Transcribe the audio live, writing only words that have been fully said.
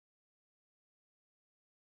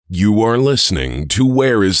You are listening to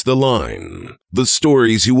Where is the Line? The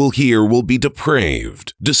stories you will hear will be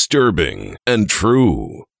depraved, disturbing, and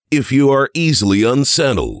true. If you are easily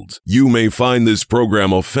unsettled, you may find this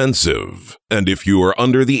program offensive. And if you are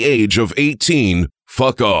under the age of 18,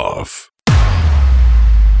 fuck off.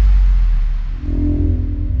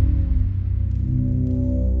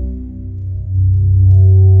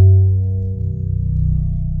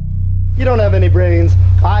 You don't have any brains.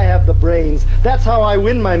 I have the brains. That's how I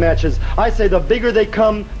win my matches. I say the bigger they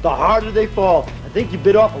come, the harder they fall. I think you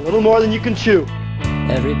bit off a little more than you can chew.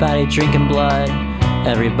 Everybody drinking blood,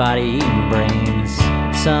 everybody eating brains.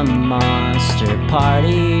 Some monster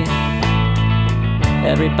party.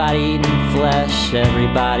 Everybody eating flesh,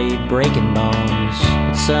 everybody breaking bones.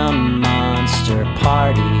 It's some monster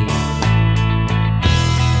party.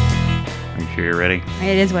 Are you sure you're ready?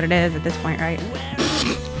 It is what it is at this point, right?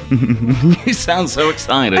 You sound so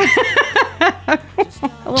excited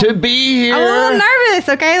to be here. I'm a little nervous,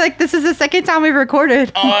 okay? Like, this is the second time we've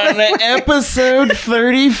recorded. On episode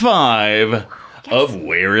 35 of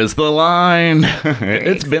Where is the Line?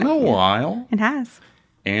 It's been a while. It has.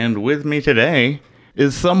 And with me today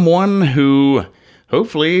is someone who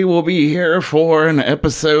hopefully will be here for an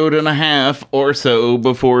episode and a half or so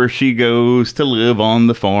before she goes to live on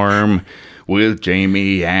the farm with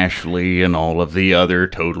Jamie, Ashley, and all of the other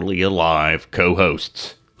totally alive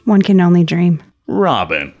co-hosts. One can only dream.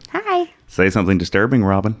 Robin. Hi. Say something disturbing,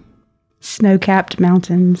 Robin. Snow-capped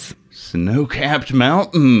mountains. Snow-capped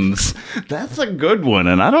mountains. That's a good one,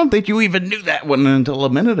 and I don't think you even knew that one until a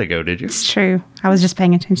minute ago, did you? It's true. I was just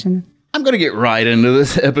paying attention. I'm going to get right into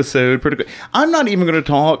this episode pretty quick. I'm not even going to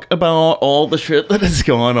talk about all the shit that has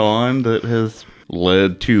gone on that has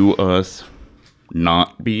led to us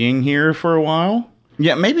not being here for a while.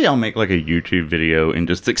 Yeah, maybe I'll make like a YouTube video and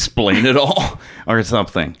just explain it all or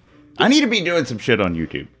something. I need to be doing some shit on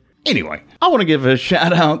YouTube. Anyway, I want to give a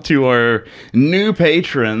shout out to our new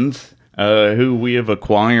patrons who we have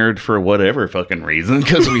acquired for whatever fucking reason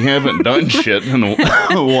because we haven't done shit in a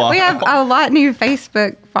while. We have a lot new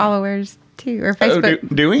Facebook followers too, or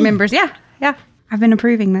Facebook do we? members. Yeah. I've been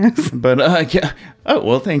approving those. But yeah. Oh,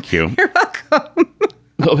 well, thank you. You're welcome.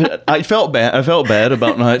 I felt bad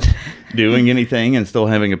about not doing anything and still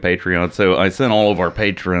having a Patreon. So I sent all of our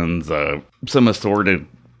patrons some assorted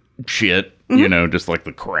shit, you know, just like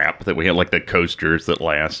the crap that we had, like the coasters that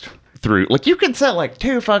last through. Like, you could set like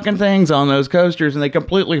 2 fucking things on those coasters and they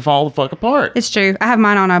completely fall the fuck apart. It's true. I have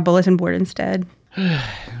mine on a bulletin board instead.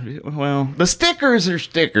 Well, the stickers are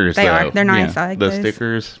stickers, They though. are. They're nice. Yeah, I like the those.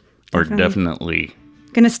 stickers are definitely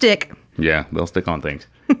Gonna stick. Yeah, they'll stick on things.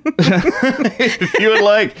 If you would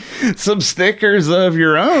like some stickers of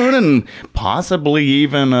your own and possibly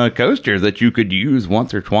even a coaster that you could use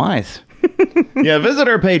once or twice. Yeah, visit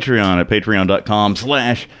our Patreon at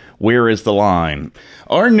patreon.com/whereistheline.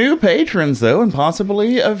 Our new patrons, though, and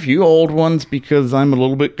possibly a few old ones because I'm a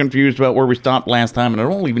little bit confused about where we stopped last time and I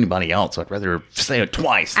don't want to leave anybody out, so I'd rather say it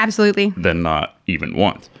twice. Absolutely. Than not even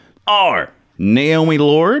once. Are Naomi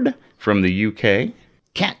Lord from the UK,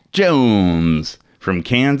 Kat Jones from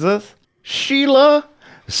Kansas, Sheila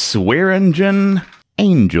Swearingen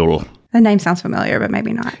Angel. The name sounds familiar, but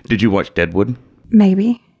maybe not. Did you watch Deadwood?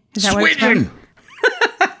 Maybe. Is that what it's Swidgen! from?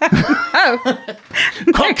 Oh.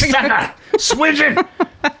 Cocksucker! Swidgen!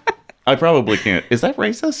 I probably can't. Is that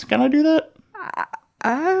racist? Can I do that?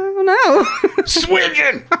 I don't know.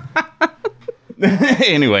 Swidgen!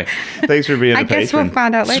 Anyway, thanks for being a patron. I guess we'll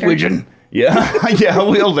find out later. Swidgen! Yeah, yeah,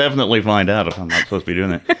 we'll definitely find out if I'm not supposed to be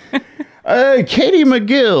doing that. Katie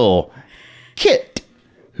McGill, Kit,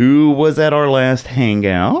 who was at our last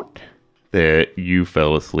hangout that you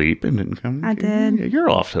fell asleep and didn't come. I did. You're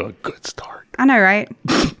off to a good start. I know, right?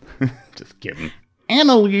 Just kidding.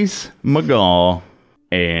 Annalise McGaw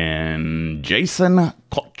and Jason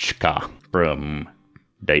Kochka from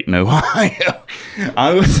Dayton, Ohio.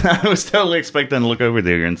 I was totally expecting to look over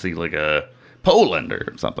there and see like a Poland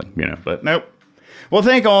or something, you know, but nope. Well,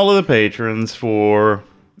 thank all of the patrons for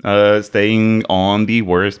staying on the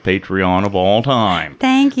worst Patreon of all time.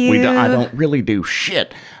 Thank you. I don't really do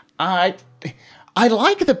shit. I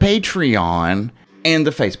like the Patreon and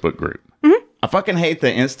the Facebook group. Mm-hmm. I fucking hate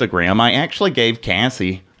the Instagram. I actually gave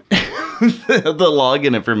Cassie the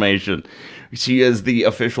login information. She is the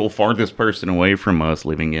official farthest person away from us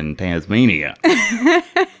living in Tasmania.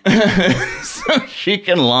 So she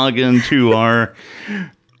can log into our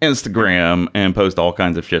Instagram and post all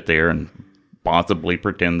kinds of shit there and possibly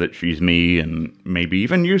pretend that she's me and maybe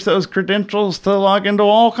even use those credentials to log into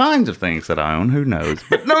all kinds of things that I own. Who knows?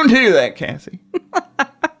 But don't do that, Cassie.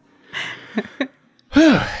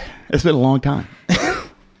 It's been a long time.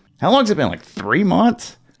 How long has it been? Like 3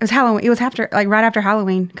 months? It was Halloween. It was after, like, right after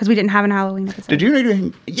Halloween, because we didn't have an Halloween episode. Did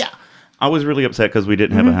you? Yeah. I was really upset because we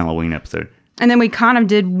didn't have a Halloween episode. And then we kind of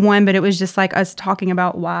did one, but it was just like us talking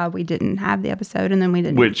about why we didn't have the episode, and then we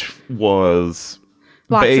didn't. Which was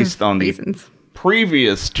Lots based of on reasons. the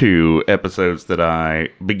previous 2 episodes that I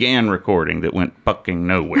began recording that went fucking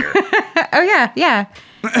nowhere. Oh, yeah, yeah.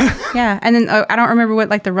 Yeah, and then I don't remember what,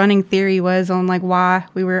 like, the running theory was on, like, why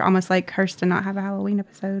we were almost, like, cursed to not have a Halloween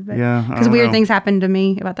episode. But, Yeah, I because don't weird know. things happened to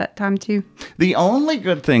me about that time, too. The only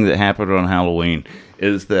good thing that happened on Halloween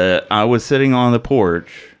is that I was sitting on the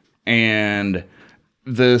porch and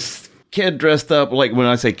this kid dressed up, like, when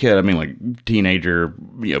I say kid, I mean like teenager,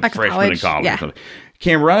 Like freshman in college, college yeah. or something,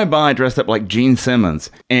 came running by dressed up like Gene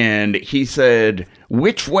Simmons. And he said,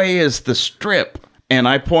 "Which way is the strip?" And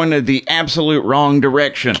I pointed the absolute wrong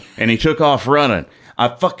direction. And he took off running. I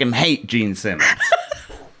fucking hate Gene Simmons.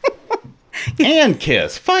 And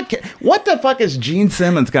Kiss. Fuck. What the fuck has Gene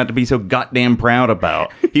Simmons got to be so goddamn proud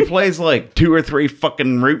about? He plays like 2 or 3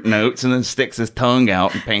 fucking root notes and then sticks his tongue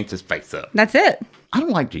out and paints his face up. That's it. I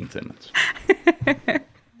don't like Gene Simmons.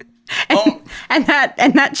 And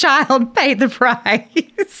that child paid the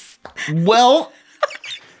price. Well,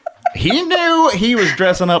 he knew he was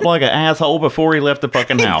dressing up like an asshole before he left the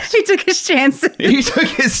fucking house. He took his chances. He took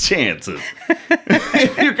his chances.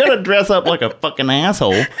 If you're gonna dress up like a fucking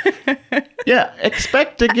asshole, yeah,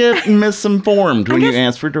 expect to get misinformed when you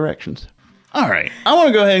ask for directions. All right, I want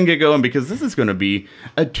to go ahead and get going because this is going to be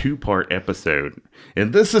a 2-part episode.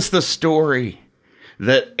 And this is the story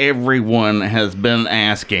that everyone has been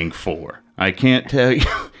asking for. I can't tell you.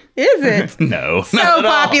 Is it? No. So not at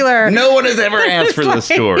all. popular. No one has ever asked for this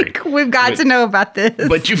story. We've got to know about this.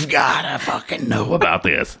 But you've got to fucking know about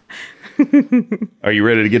this. Are you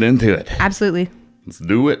ready to get into it? Absolutely. Let's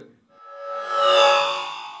do it.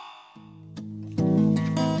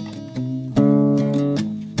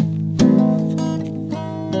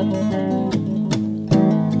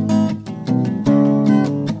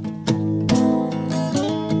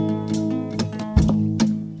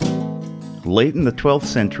 Late in the 12th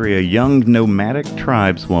century, a young nomadic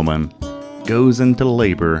tribeswoman goes into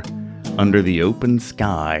labor under the open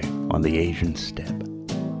sky on the Asian steppe.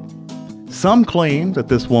 Some claim that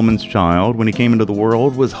this woman's child, when he came into the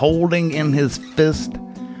world, was holding in his fist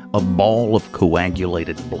a ball of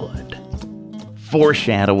coagulated blood,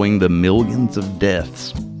 foreshadowing the millions of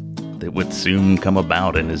deaths that would soon come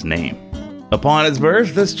about in his name. Upon his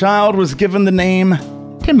birth, this child was given the name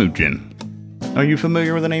Temujin. Are you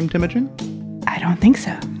familiar with the name Temujin? I don't think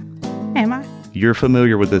so. Am I? You're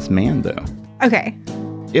familiar with this man, though. Okay.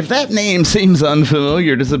 If that name seems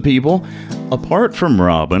unfamiliar to some people, apart from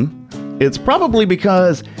Robin, it's probably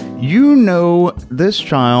because you know this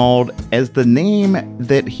child as the name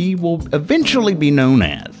that he will eventually be known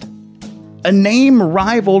as. A name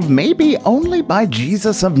rivaled maybe only by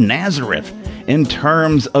Jesus of Nazareth in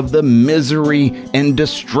terms of the misery and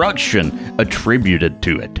destruction attributed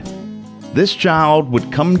to it. This child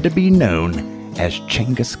would come to be known as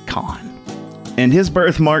Genghis Khan. And his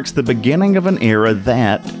birth marks the beginning of an era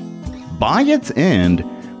that, by its end,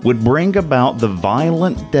 would bring about the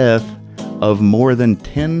violent death of more than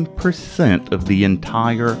 10% of the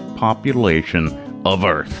entire population of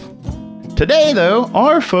Earth. Today, though,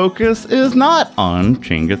 our focus is not on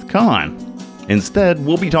Genghis Khan. Instead,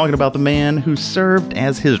 we'll be talking about the man who served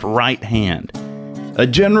as his right hand, a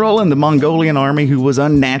general in the Mongolian army who was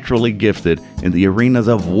unnaturally gifted in the arenas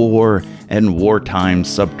of war and wartime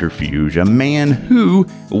subterfuge, a man who,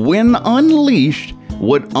 when unleashed,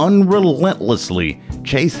 would unrelentlessly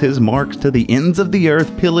chase his marks to the ends of the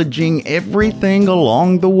earth, pillaging everything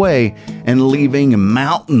along the way and leaving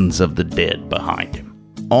mountains of the dead behind him.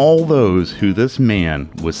 All those who this man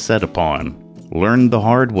was set upon learned the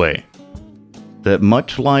hard way that,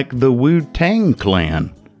 much like the Wu-Tang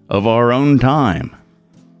Clan of our own time,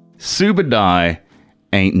 Subadai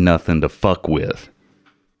ain't nothing to fuck with.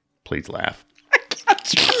 Please laugh. I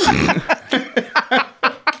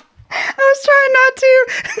was trying not to.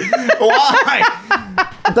 Why?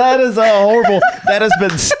 That is a horrible. That has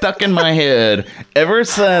been stuck in my head ever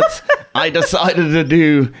since I decided to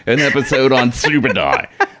do an episode on Subadai.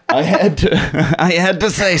 I had to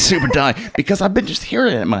say Subadai because I've been just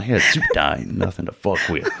hearing it in my head. Subadai, nothing to fuck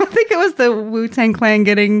with. I think it was the Wu-Tang Clan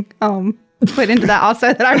getting put into that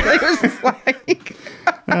also that I really was just like...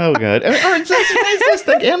 Oh, God. Or is this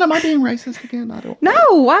racist again? Am I being racist again? I don't know.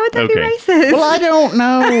 No, why would that be racist? Well, I don't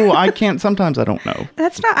know. I can't. Sometimes I don't know.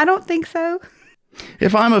 That's not... I don't think so.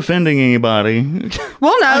 If I'm offending anybody...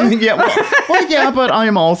 Well, no. Yeah, well, yeah, but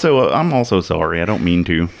I'm also sorry. I don't mean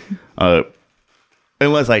to.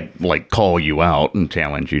 Unless I, like, call you out and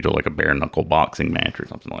challenge you to, like, a bare-knuckle boxing match or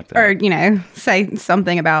something like that. Or, say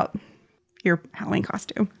something about your Halloween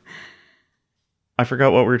costume. I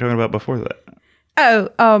forgot what we were talking about before that.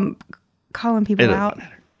 Oh, calling people out.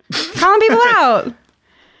 Calling people out.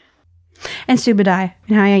 And Subadai.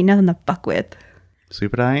 And how he ain't nothing to fuck with.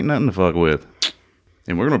 Subadai ain't nothing to fuck with.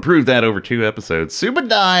 And we're going to prove that over 2 episodes.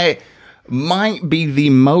 Subadai might be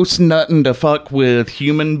the most nuttin' to fuck with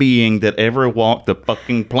human being that ever walked the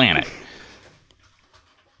fucking planet.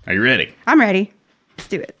 Are you ready? I'm ready. Let's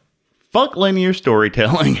do it. Fuck linear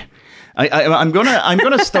storytelling. I'm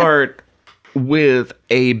gonna start with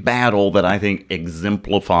a battle that I think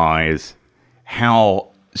exemplifies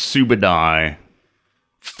how Subadai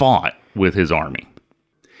fought with his army.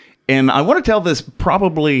 And I want to tell this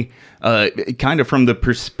probably kind of from the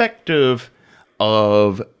perspective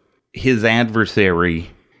of his adversary,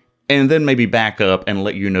 and then maybe back up and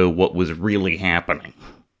let you know what was really happening.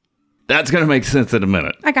 That's going to make sense in a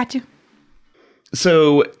minute. I got you.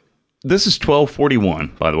 So, this is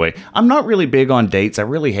 1241, by the way. I'm not really big on dates. I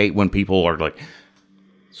really hate when people are like,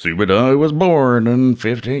 Subadai was born in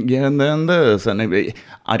 15, and then this. And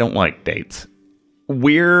I don't like dates.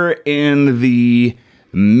 We're in the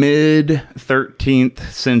mid-13th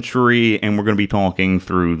century, and we're going to be talking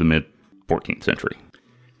through the mid-14th century.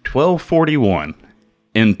 1241,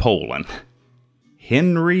 in Poland.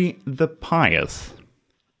 Henry the Pious,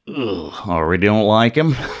 already don't like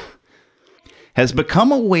him, has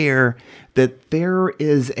become aware that there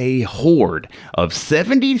is a horde of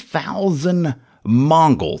 70,000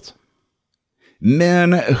 Mongols,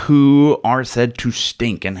 men who are said to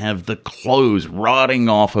stink and have the clothes rotting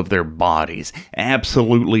off of their bodies.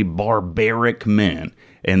 Absolutely barbaric men.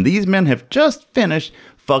 And these men have just finished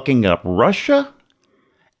fucking up Russia,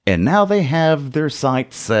 and now they have their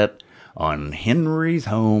sights set on Henry's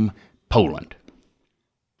home, Poland.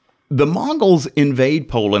 The Mongols invade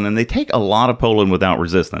Poland, and they take a lot of Poland without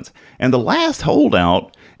resistance. And the last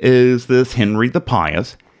holdout is this Henry the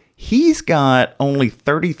Pious. He's got only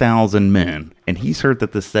 30,000 men, and he's heard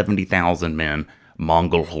that the 70,000 men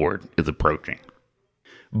Mongol horde is approaching.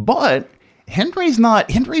 But he's not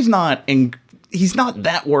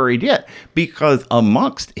that worried yet, because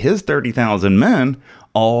amongst his 30,000 men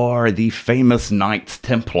are the famous Knights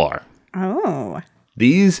Templar. Oh.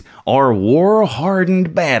 These are war-hardened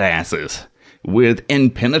badasses with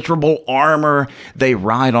impenetrable armor. They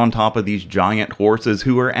ride on top of these giant horses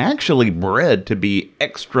who are actually bred to be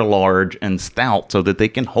extra large and stout so that they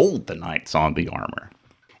can hold the knights on the armor.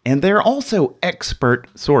 And they're also expert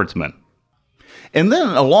swordsmen. And then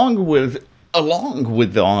along with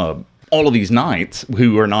all of these knights,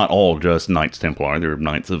 who are not all just Knights Templar, they're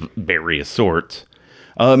knights of various sorts,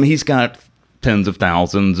 he's got tens of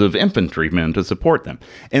thousands of infantrymen to support them.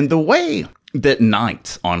 And the way that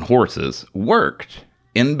knights on horses worked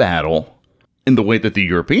in battle, and the way that the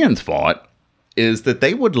Europeans fought, is that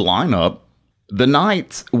they would line up. The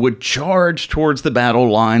knights would charge towards the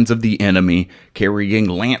battle lines of the enemy, carrying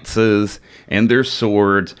lances and their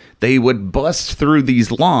swords. They would bust through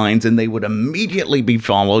these lines, and they would immediately be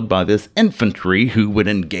followed by this infantry who would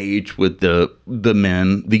engage with the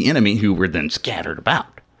enemy, who were then scattered about.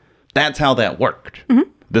 That's how that worked. Mm-hmm.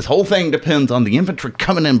 This whole thing depends on the infantry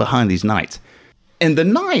coming in behind these knights. And the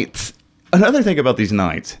knights, another thing about these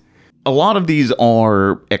knights, a lot of these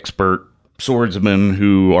are expert swordsmen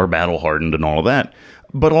who are battle-hardened and all of that.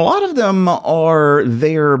 But a lot of them are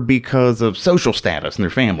there because of social status and their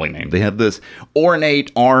family name. They have this ornate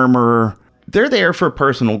armor. They're there for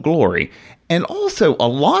personal glory. And also, a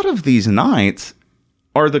lot of these knights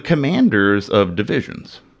are the commanders of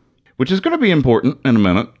divisions, which is going to be important in a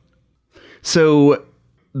minute. So,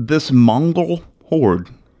 this Mongol horde,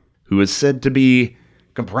 who is said to be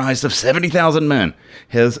comprised of 70,000 men,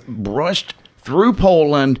 has brushed through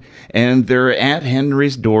Poland, and they're at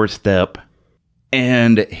Henry's doorstep.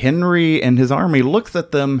 And Henry and his army looks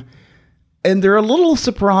at them, and they're a little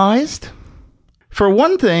surprised. For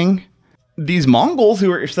one thing, these Mongols,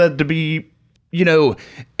 who are said to be,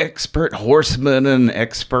 expert horsemen and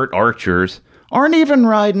expert archers, aren't even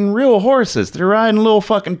riding real horses. They're riding little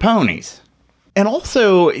fucking ponies. And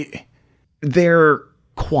also, they're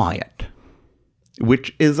quiet,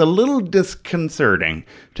 which is a little disconcerting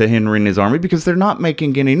to Henry and his army because they're not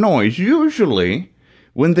making any noise. Usually,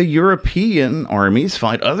 when the European armies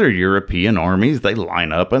fight other European armies, they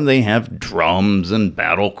line up and they have drums and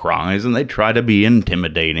battle cries and they try to be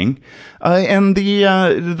intimidating. And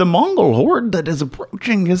the Mongol horde that is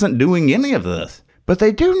approaching isn't doing any of this. But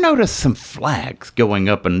they do notice some flags going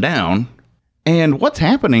up and down. And what's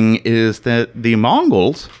happening is that the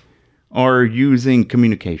Mongols are using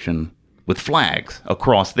communication with flags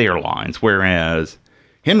across their lines, whereas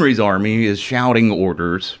Henry's army is shouting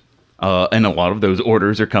orders, and a lot of those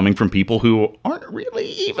orders are coming from people who aren't really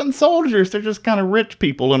even soldiers. They're just kind of rich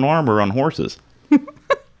people in armor on horses.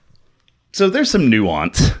 So there's some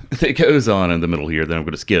nuance that goes on in the middle here that I'm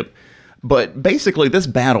going to skip. But basically, this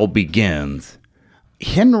battle begins.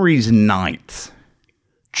 Henry's knights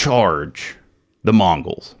charge the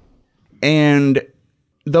Mongols. And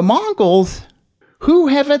the Mongols, who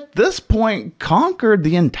have at this point conquered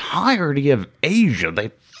the entirety of Asia,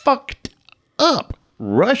 they fucked up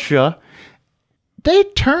Russia, they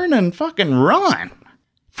turn and fucking run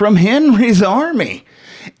from Henry's army.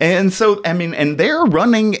 And so, I mean, and they're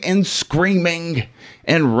running and screaming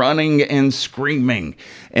and running and screaming.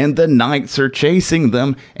 And the knights are chasing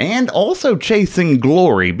them and also chasing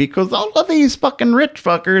glory, because all of these fucking rich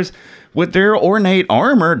fuckers with their ornate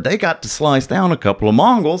armor, they got to slice down a couple of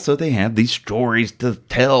Mongols, so they have these stories to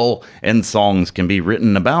tell and songs can be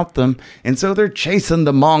written about them. And so they're chasing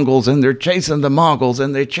the Mongols and they're chasing the Mongols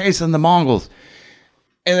and they're chasing the Mongols.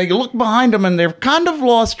 And they look behind them and they've kind of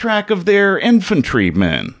lost track of their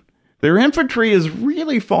infantrymen. Their infantry is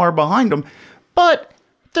really far behind them, but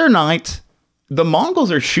they're knights. The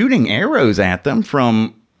Mongols are shooting arrows at them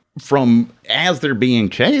from as they're being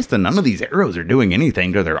chased, and none of these arrows are doing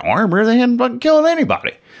anything to their armor. They hadn't fucking killed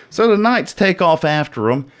anybody. So the knights take off after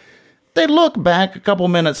them. They look back a couple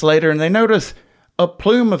minutes later and they notice a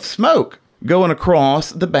plume of smoke going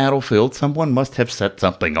across the battlefield. Someone must have set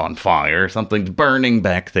something on fire. Something's burning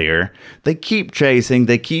back there. They keep chasing.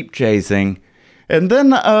 And then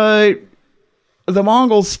the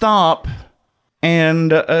Mongols stop, and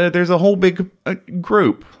there's a whole big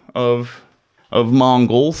group of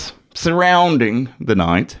Mongols surrounding the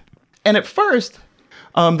knight. And at first,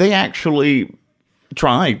 they actually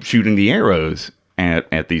try shooting the arrows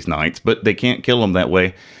at these knights, but they can't kill them that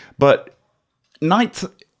way. But knights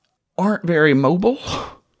aren't very mobile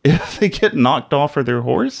if they get knocked off of their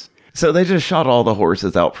horse. So they just shot all the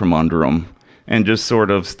horses out from under them and just sort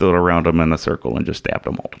of stood around them in a circle and just stabbed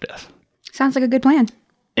them all to death. Sounds like a good plan.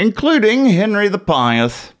 Including Henry the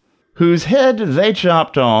Pious, whose head they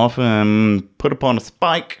chopped off and put upon a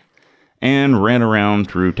spike and ran around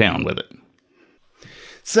through town with it.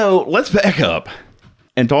 So let's back up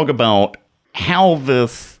and talk about how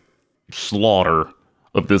this slaughter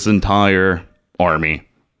of this entire army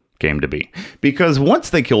came to be. Because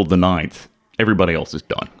once they killed the knights, everybody else is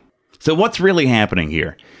done. So what's really happening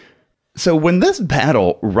here? So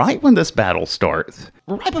right when this battle starts,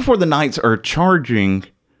 right before the knights are charging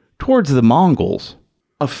towards the Mongols,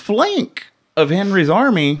 a flank of Henry's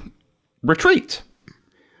army retreats.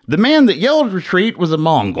 The man that yelled retreat was a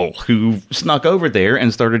Mongol who snuck over there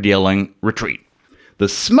and started yelling retreat. The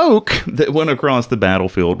smoke that went across the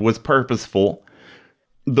battlefield was purposeful.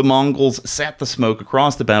 The Mongols sat the smoke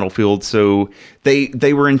across the battlefield, so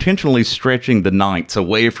they were intentionally stretching the knights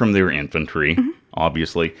away from their infantry,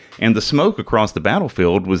 obviously. And the smoke across the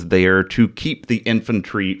battlefield was there to keep the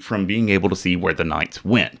infantry from being able to see where the knights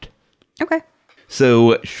went. Okay.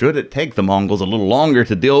 So should it take the Mongols a little longer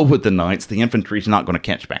to deal with the knights, the infantry's not going to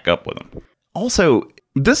catch back up with them. Also,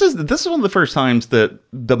 this is one of the first times that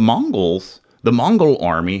the Mongol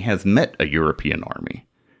army has met a European army.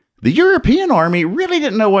 The European army really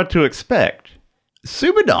didn't know what to expect.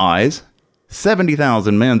 Subadai's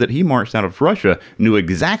 70,000 men that he marched out of Russia knew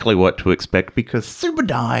exactly what to expect because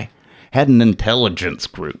Subadai had an intelligence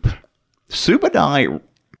group. Subadai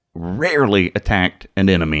rarely attacked an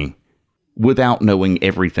enemy without knowing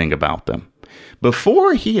everything about them.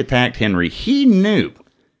 Before he attacked Henry, he knew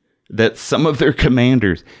that some of their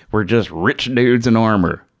commanders were just rich dudes in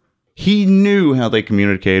armor. He knew how they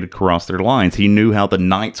communicated across their lines. He knew how the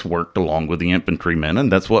knights worked along with the infantrymen, and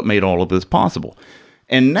that's what made all of this possible.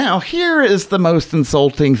 And now here is the most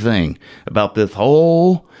insulting thing about this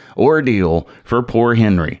whole ordeal for poor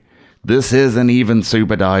Henry. This isn't even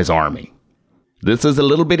Subadai's army. This is a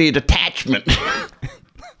little bitty detachment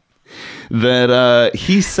that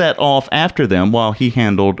he set off after them while he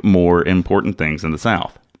handled more important things in the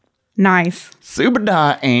south. Nice.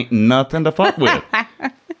 Subadai ain't nothing to fuck with.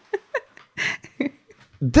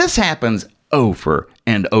 This happens over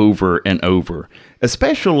and over and over,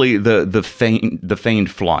 especially the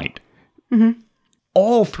feigned flight. Mm-hmm.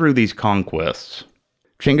 All through these conquests,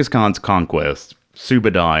 Genghis Khan's conquests,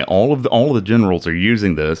 Subadai, all of the generals are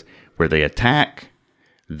using this, where they attack,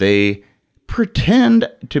 they pretend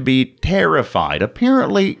to be terrified,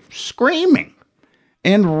 apparently screaming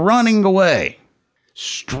and running away,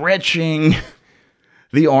 stretching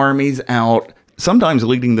the armies out, sometimes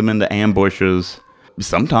leading them into ambushes.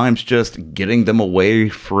 sometimes just getting them away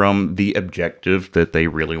from the objective that they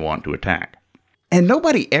really want to attack. And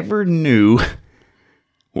nobody ever knew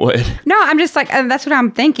what. No, I'm just like, that's what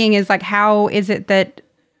I'm thinking is like, how is it that,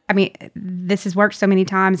 I mean, this has worked so many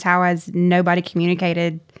times. How has nobody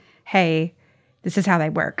communicated, hey, this is how they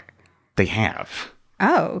work? They have.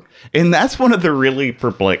 Oh. And that's one of the really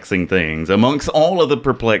perplexing things. Amongst all of the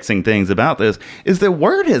perplexing things about this is that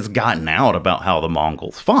word has gotten out about how the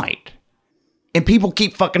Mongols fight. And people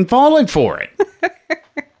keep fucking falling for it.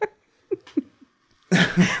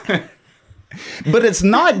 But it's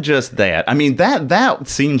not just that. I mean, that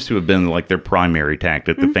seems to have been like their primary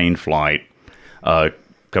tactic, the feigned flight,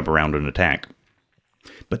 come around and attack.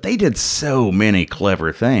 But they did so many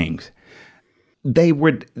clever things. They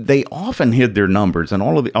often hid their numbers in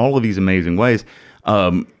all of these amazing ways.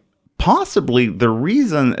 Possibly the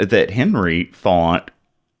reason that Henry thought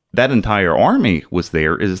that entire army was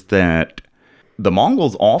there is that the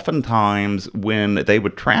Mongols oftentimes, when they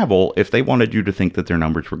would travel, if they wanted you to think that their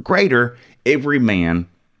numbers were greater, every man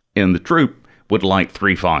in the troop would light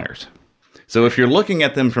 3 fires. So if you're looking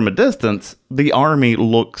at them from a distance, the army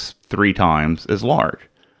looks 3 times as large.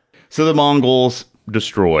 So the Mongols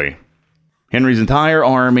destroy Henry's entire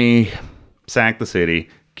army, sack the city,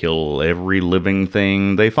 kill every living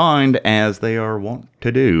thing they find, as they are wont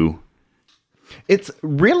to do. It's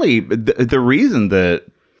really the reason that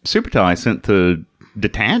Subutai sent the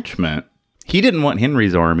detachment. He didn't want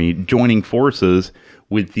Henry's army joining forces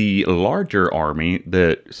with the larger army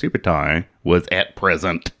that Subutai was at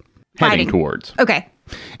present heading towards. Okay.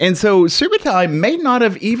 And so Subutai may not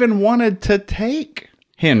have even wanted to take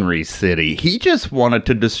Henry's city. He just wanted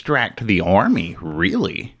to distract the army,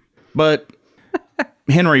 really. But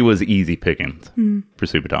Henry was easy pickings for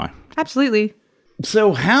Subutai. Absolutely.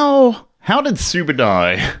 So how did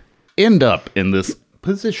Subutai end up in this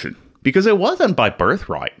position? Because it wasn't by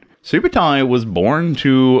birthright. Subutai was born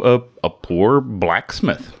to a poor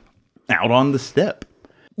blacksmith out on the steppe.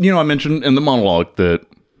 You know, I mentioned in the monologue that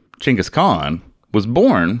Genghis Khan was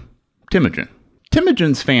born Temujin.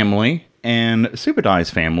 Temujin's family and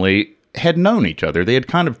Subutai's family had known each other. They had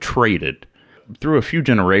kind of traded through a few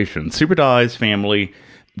generations. Subutai's family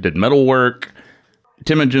did metalwork.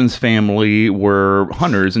 Temujin's family were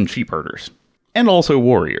hunters and sheep herders, and also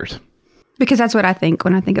warriors. Because that's what I think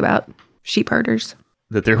when I think about sheep herders.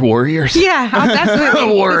 That they're warriors? Yeah,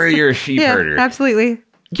 absolutely. Warrior sheep herder. Yeah, absolutely.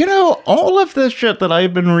 You know, all of this shit that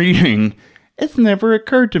I've been reading, it's never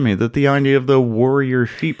occurred to me that the idea of the warrior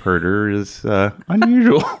sheep herder is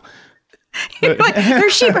unusual. Like, they're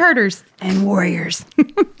sheep herders and warriors.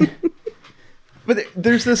 But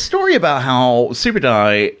there's this story about how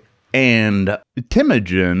Subutai and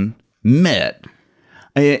Temujin met.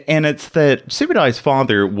 And it's that Subutai's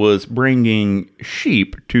father was bringing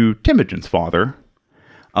sheep to Temujin's father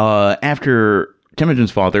after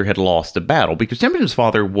Temujin's father had lost a battle. Because Temujin's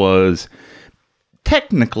father was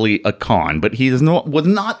technically a Khan, but he was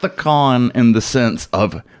not the Khan in the sense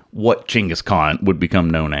of what Genghis Khan would become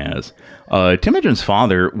known as. Temujin's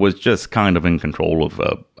father was just kind of in control of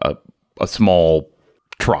a small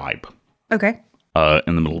tribe. Okay.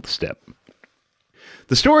 In the middle of the steppe.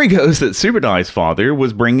 The story goes that Subutai's father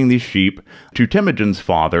was bringing these sheep to Temujin's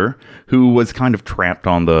father, who was kind of trapped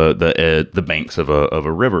on the banks of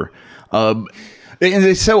a river.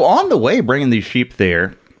 And so on the way, bringing these sheep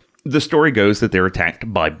there, the story goes that they're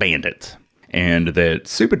attacked by bandits, and that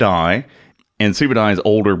Subutai and Subutai's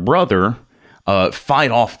older brother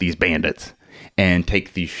fight off these bandits and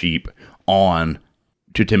take these sheep on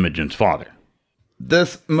to Temujin's father.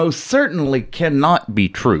 This most certainly cannot be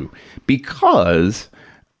true, because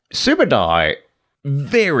Subutai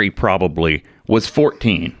very probably was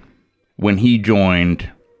 14 when he joined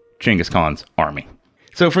Genghis Khan's army.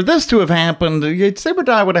 So for this to have happened,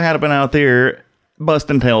 Subutai would have been out there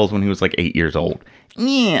busting tails when he was like 8 years old.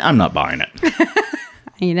 Yeah, I'm not buying it.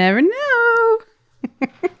 You never know.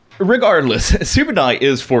 Regardless, Subutai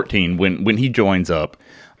is 14 when he joins up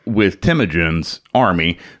with Temujin's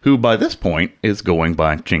army, who by this point is going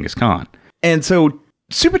by Genghis Khan. And so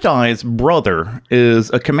Subutai's brother is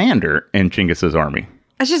a commander in Genghis's army.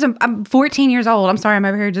 It's just, I'm 14 years old. I'm sorry, I'm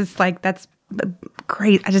over here just like, that's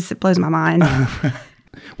great. It blows my mind.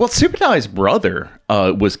 Well, Subutai's brother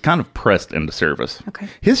was kind of pressed into service. Okay.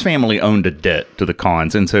 His family owned a debt to the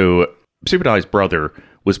Khans, and so Subutai's brother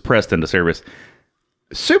was pressed into service.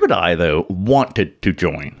 Subutai, though, wanted to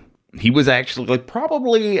join. He was actually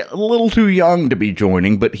probably a little too young to be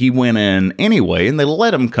joining, but he went in anyway, and they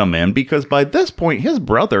let him come in because by this point, his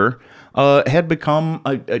brother had become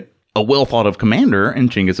a well-thought-of commander in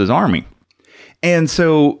Genghis's army. And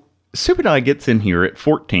so Subutai gets in here at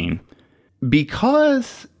 14,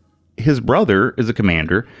 because his brother is a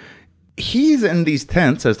commander, he's in these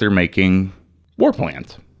tents as they're making war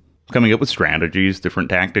plans, coming up with strategies, different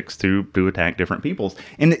tactics to attack different peoples.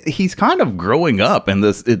 And he's kind of growing up in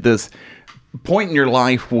this point in your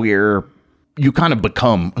life where you kind of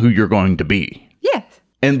become who you're going to be. Yes.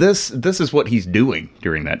 And this is what he's doing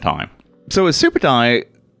during that time. So as Subutai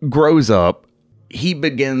grows up, he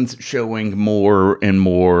begins showing more and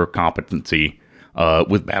more competency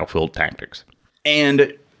with battlefield tactics.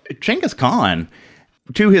 And Genghis Khan,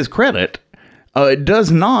 to his credit,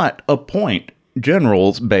 does not appoint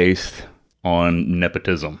generals based on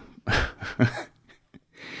nepotism.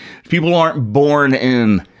 People aren't born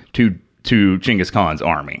in to Genghis Khan's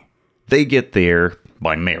army. They get there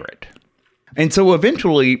by merit. And so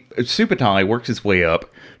eventually, Subutai works his way up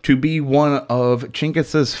to be one of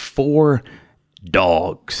Genghis's 4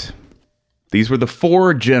 dogs. These were the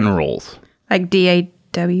 4 generals. Like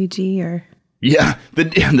DAWG or... Yeah,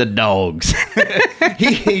 the dogs.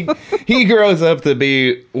 he grows up to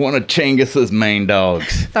be one of Chenghis's main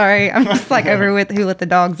dogs. Sorry, I'm just like over with Who Let the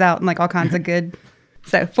Dogs Out and like all kinds of good.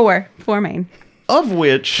 So 4 main. Of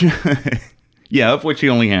which he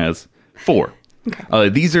only has 4. Okay.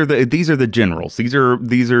 These are the generals. These are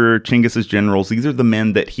Chenghis's generals. These are the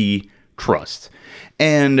men that he trusts.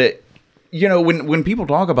 And you know, when people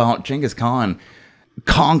talk about Genghis Khan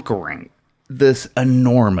conquering this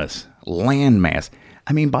enormous landmass,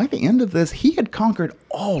 I mean, by the end of this, he had conquered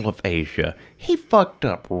all of Asia. He fucked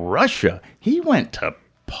up Russia. He went to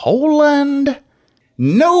Poland.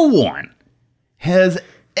 No one has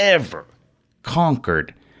ever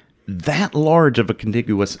conquered that large of a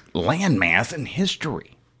contiguous landmass in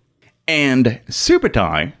history. And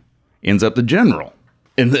Subutai ends up the general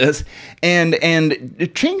in this. And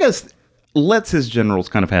Chinggis lets his generals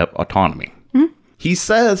kind of have autonomy. Mm-hmm. He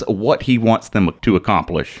says what he wants them to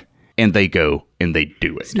accomplish, and they go and they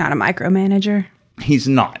do it. He's not a micromanager. He's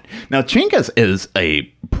not. Now, Chinggis is a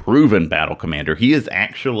proven battle commander. He is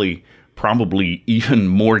actually probably even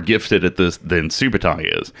more gifted at this than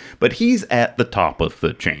Subutai is. But he's at the top of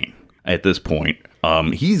the chain at this point.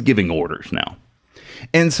 He's giving orders now.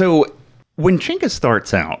 And so when Chinggis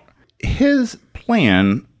starts out, his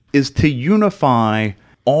plan is to unify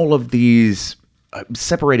all of these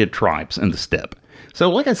separated tribes in the steppe. So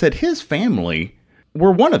like I said, his family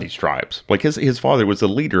were one of these tribes. Like his father was the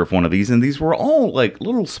leader of one of these, and these were all like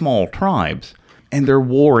little small tribes, and they're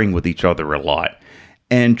warring with each other a lot.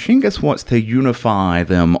 And Chinggis wants to unify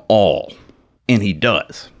them all, and he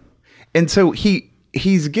does. And so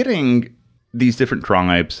he's getting these different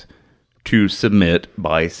tribes to submit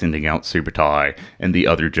by sending out Subutai and the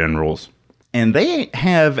other generals. And they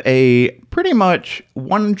have a pretty much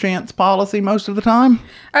one chance policy most of the time.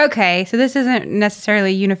 Okay, so this isn't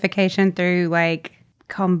necessarily unification through like,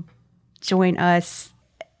 come join us.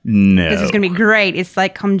 No. This is going to be great. It's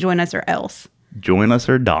like, come join us or else. Join us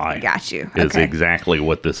or die. Got you. Is exactly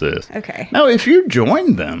what this is. Okay. Now, if you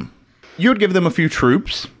join them, you would give them a few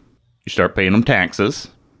troops. You start paying them taxes.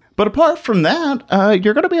 But apart from that,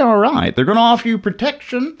 you're going to be all right. They're going to offer you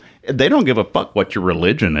protection. They don't give a fuck what your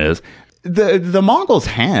religion is. The Mongols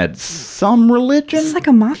had some religion. It's like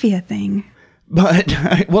a mafia thing. But,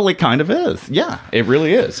 well, it kind of is. Yeah, it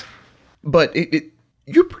really is. But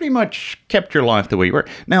you pretty much kept your life the way you were.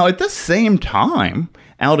 Now, at the same time,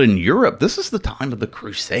 out in Europe, this is the time of the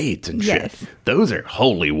Crusades and shit. Yes. Those are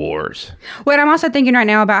holy wars. Well, I'm also thinking right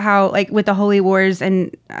now about how, like, with the holy wars,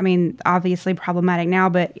 and I mean, obviously problematic now,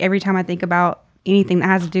 but every time I think about anything that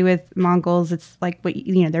has to do with Mongols, it's like,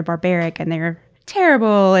 they're barbaric and they're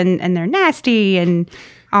terrible and they're nasty. And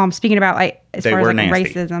speaking about, like, as far as like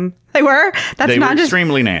racism, they were. They were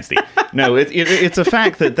extremely nasty. No, it's a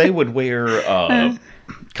fact that they would wear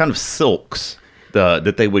kind of silks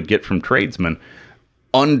that they would get from tradesmen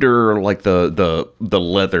under like the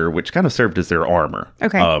leather, which kind of served as their armor.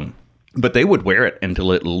 Okay. But they would wear it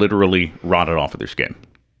until it literally rotted off of their skin.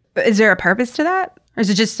 Is there a purpose to that? Or is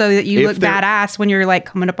it just so that you look badass when you're like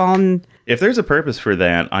coming up on... If there's a purpose for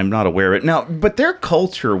that, I'm not aware of it. Now, but their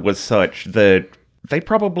culture was such that it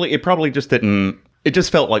probably just didn't... It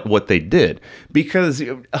just felt like what they did. Because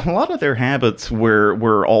a lot of their habits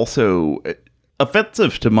were also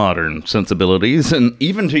offensive to modern sensibilities and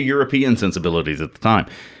even to European sensibilities at the time.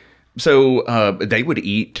 So they would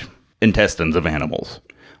eat intestines of animals.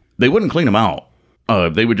 They wouldn't clean them out.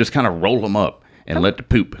 They would just kind of roll them up and let the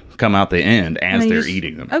poop come out the end as they're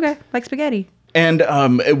eating them. Okay, like spaghetti. And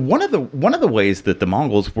one of the ways that the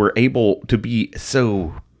Mongols were able to be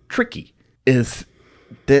so tricky is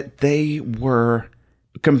that they were,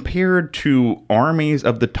 compared to armies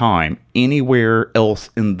of the time anywhere else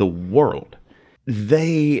in the world,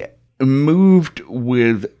 they moved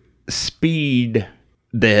with speed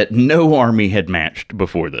that no army had matched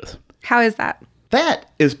before this. How is that? That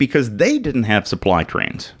is because they didn't have supply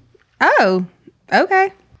trains. Oh,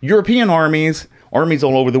 okay. European armies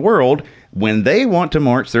all over the world, when they want to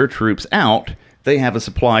march their troops out, they have a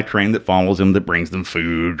supply train that follows them, that brings them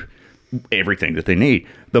food, everything that they need.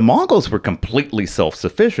 The Mongols were completely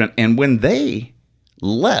self-sufficient, and when they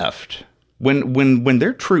left, when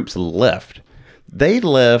their troops left, they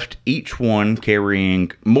left each one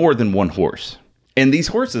carrying more than one horse. And these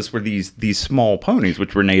horses were these small ponies,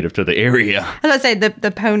 which were native to the area. I was about to say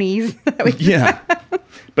the ponies. Yeah.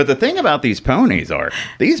 But the thing about these ponies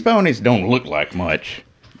don't look like much,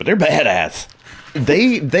 but they're badass.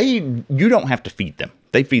 You don't have to feed them.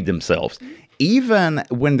 They feed themselves. Even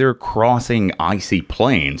when they're crossing icy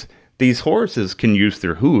plains, these horses can use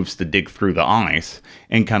their hooves to dig through the ice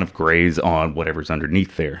and kind of graze on whatever's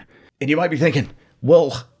underneath there. And you might be thinking,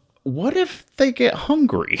 well, what if they get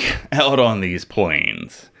hungry out on these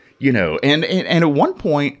plains? You know, and at one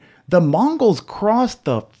point, the Mongols crossed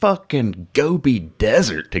the fucking Gobi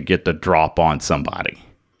Desert to get the drop on somebody.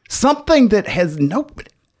 Something that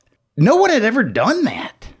no one had ever done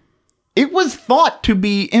that. It was thought to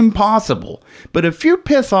be impossible. But if you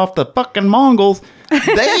piss off the fucking Mongols,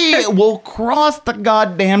 they will cross the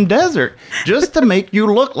goddamn desert just to make you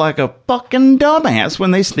look like a fucking dumbass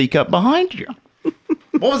when they sneak up behind you.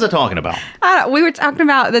 What was I talking about? We were talking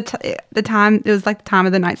about the time. It was like the time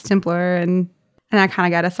of the Knights Templar, and I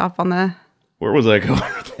kind of got us off on the... Where was I going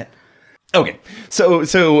with that? Okay, so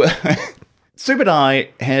Subadai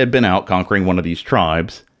had been out conquering one of these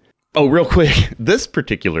tribes. Oh, real quick, this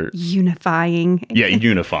particular... Unifying. Yeah,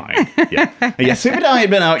 unifying. Yeah, Subadai had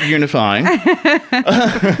been out unifying.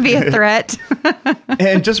 Be a threat.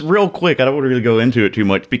 And just real quick, I don't want to really go into it too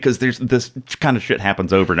much because there's this kind of shit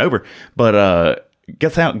happens over and over. But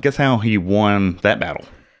guess how he won that battle?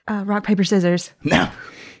 Rock, paper, scissors. Now,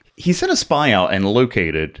 he sent a spy out and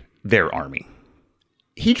located their army.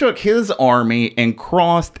 He took his army and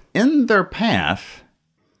crossed in their path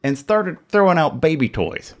and started throwing out baby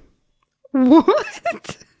toys.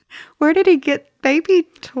 What? Where did he get baby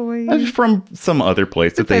toys? From some other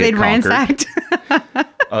place that they had conquered. Ransacked.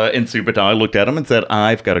 And Subadai looked at them and said,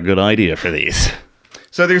 I've got a good idea for these.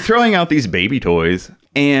 So they're throwing out these baby toys.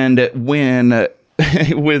 And when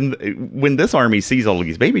this army sees all of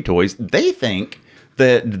these baby toys, they think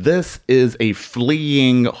that this is a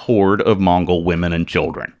fleeing horde of Mongol women and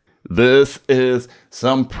children. This is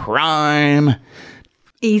some prime...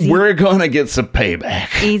 Easy. We're gonna get some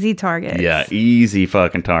payback. Easy targets. Yeah, easy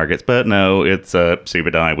fucking targets. But no, it's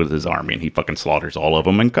Subadai with his army, and he fucking slaughters all of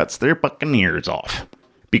them and cuts their fucking ears off.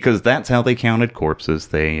 Because that's how they counted corpses.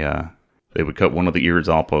 They would cut one of the ears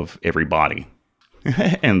off of every body,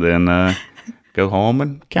 and then go home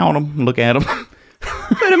and count them, look at them,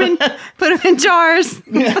 put them in jars.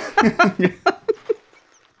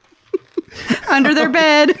 Under their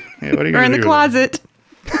bed, yeah, what are you or in the closet.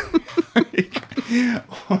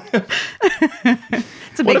 It's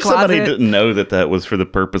a big what if somebody closet. didn't know that was for the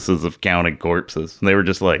purposes of counting corpses? And they were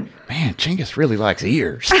just like, man, Genghis really likes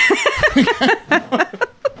ears.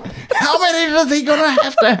 How many is he going to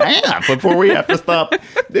have before we have to stop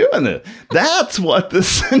doing this? That's what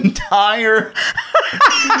this entire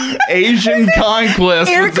Asian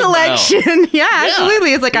conquest ear was collection. About. Yeah,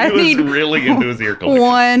 absolutely. It's like, I was need really into his ear collection.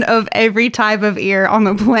 one of every type of ear on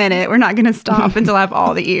the planet. We're not going to stop until I have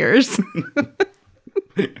all the ears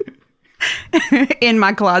in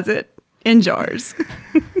my closet in jars.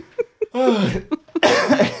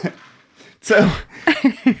 So,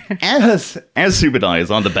 as Subadai is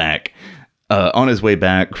on the back, on his way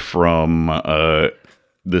back from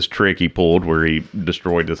this trick he pulled where he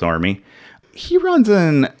destroyed this army, he runs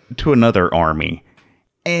into another army.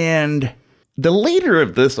 And the leader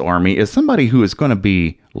of this army is somebody who is going to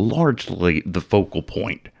be largely the focal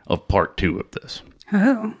point of part 2 of this.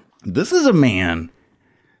 Oh. This is a man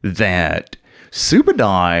that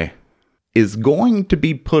Subadai is going to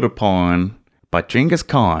be put upon by Genghis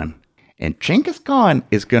Khan. And Genghis Khan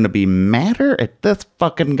is going to be madder at this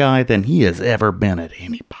fucking guy than he has ever been at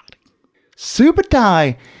anybody.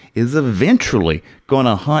 Subadai is eventually going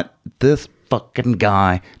to hunt this fucking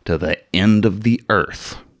guy to the end of the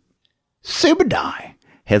earth. Subadai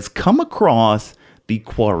has come across the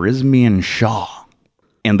Khwarezmian Shah.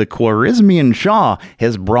 And the Khwarezmian Shah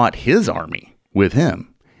has brought his army with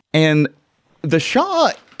him. And the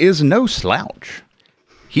Shah is no slouch.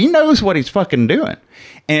 He knows what he's fucking doing.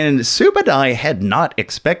 And Subadai had not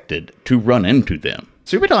expected to run into them.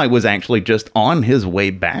 Subadai was actually just on his way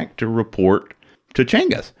back to report to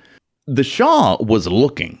Genghis. The Shah was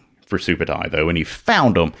looking for Subutai, though, and he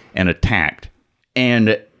found them and attacked.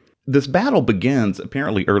 And this battle begins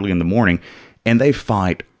apparently early in the morning, and they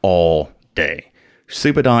fight all day.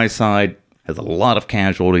 Subutai's side has a lot of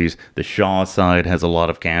casualties. The Shah side has a lot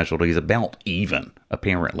of casualties, about even,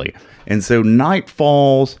 apparently. And so night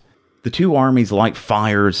falls, the two armies light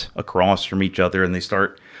fires across from each other, and they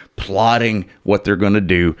start plotting what they're going to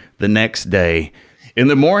do the next day. In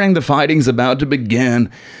the morning, the fighting's about to begin.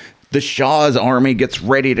 The Shah's army gets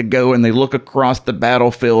ready to go, and they look across the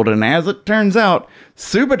battlefield, and as it turns out,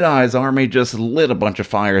 Subutai's army just lit a bunch of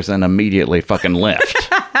fires and immediately fucking left.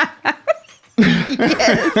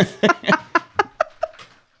 Yes.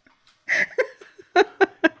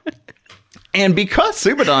 And because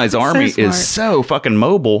Subutai's army so is so fucking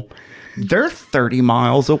mobile, they're 30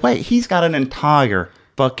 miles away. He's got an entire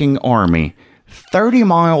fucking army 30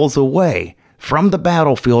 miles away from the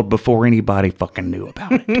battlefield before anybody fucking knew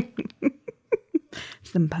about it.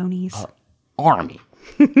 Some ponies. Army.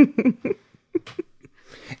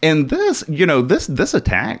 And this, this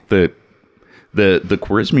attack that the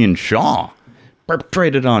Khwarezmian Shah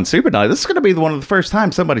perpetrated on Subutai, this is going to be one of the first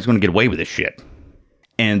times somebody's going to get away with this shit.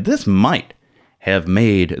 And this might have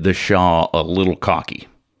made the Shah a little cocky.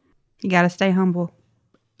 You got to stay humble.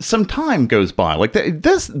 Some time goes by. Like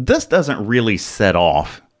this doesn't really set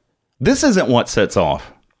off. This isn't what sets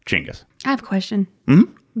off Genghis. I have a question.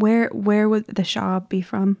 Where would the Shah be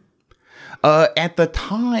from? At the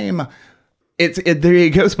time,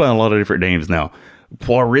 it goes by a lot of different names now.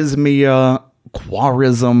 Khwarezmia,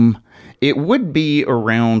 Khwarezm. It would be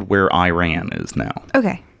around where Iran is now.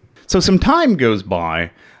 Okay. So some time goes by.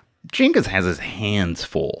 Genghis has his hands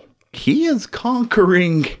full. He is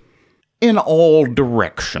conquering in all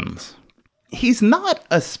directions. He's not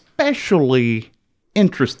especially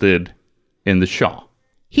interested in the Shah.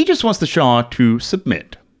 He just wants the Shah to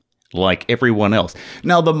submit, like everyone else.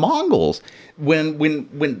 Now, the Mongols, when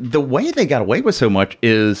the way they got away with so much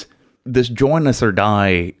is this join us or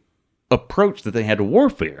die approach that they had to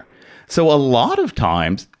warfare. So a lot of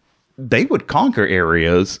times, they would conquer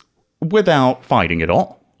areas without fighting at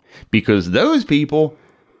all. Because those people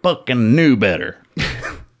fucking knew better.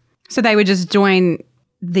 So they would just join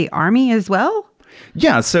the army as well?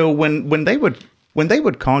 Yeah, so when they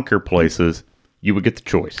would conquer places, you would get the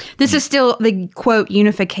choice. This is still the, quote,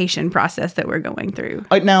 unification process that we're going through.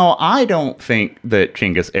 Now, I don't think that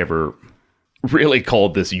Genghis ever really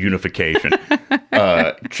called this unification.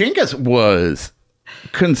 Genghis was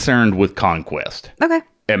concerned with conquest. Okay.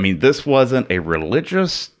 I mean, this wasn't a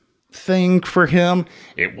religious thing for him.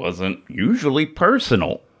 It wasn't usually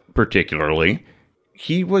personal, particularly.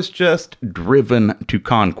 He was just driven to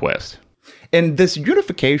conquest. And this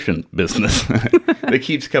unification business that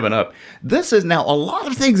keeps coming up, this is now, a lot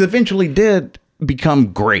of things eventually did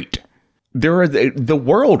become great. The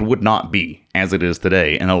world would not be as it is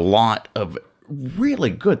today, and a lot of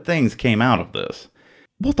really good things came out of this.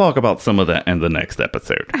 We'll talk about some of that in the next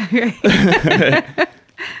episode.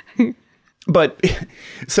 But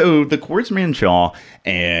so the Khwarezmian Shah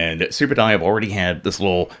and Subutai have already had this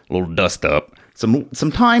little dust up.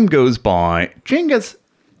 Some time goes by. Genghis,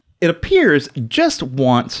 it appears, just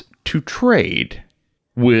wants to trade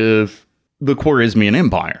with the Khwarezmian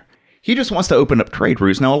Empire. He just wants to open up trade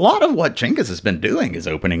routes. Now, a lot of what Genghis has been doing is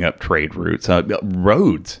opening up trade routes.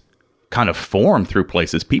 Roads kind of form through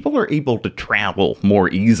places. People are able to travel more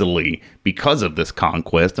easily because of this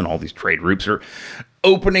conquest, and all these trade routes are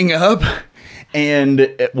opening up.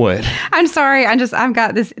 And what? I'm sorry. I've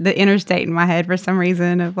got the interstate in my head for some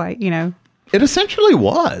reason of It essentially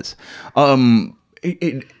was. For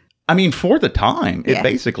the time, it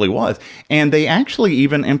basically was. And they actually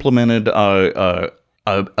even implemented a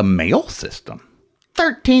mail system.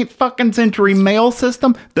 13th fucking century mail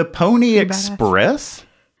system. The Pony Express.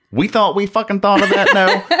 We thought we fucking thought of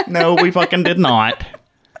that. No, we fucking did not.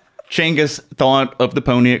 Genghis thought of the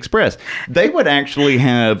Pony Express. They would actually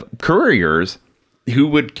have couriers who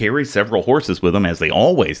would carry several horses with them, as they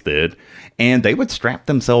always did, and they would strap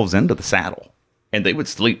themselves into the saddle, and they would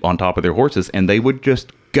sleep on top of their horses, and they would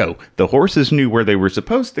just go. The horses knew where they were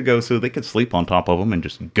supposed to go, so they could sleep on top of them and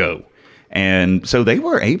just go. And so they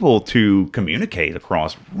were able to communicate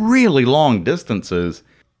across really long distances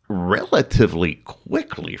relatively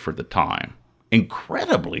quickly for the time.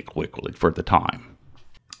 Incredibly quickly for the time.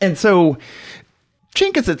 And so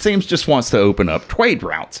Genghis, it seems, just wants to open up trade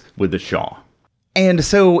routes with the Shah. And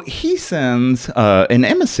so he sends an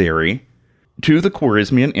emissary to the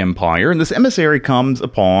Khwarezmian Empire. And this emissary comes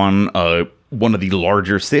upon one of the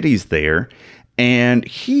larger cities there. And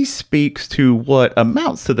he speaks to what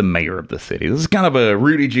amounts to the mayor of the city. This is kind of a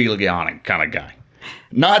Rudy Giuliani kind of guy.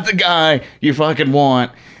 Not the guy you fucking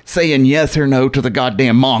want saying yes or no to the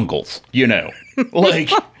goddamn Mongols, you know. Like,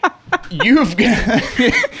 you've got...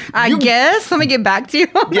 I guess. Let me get back to you.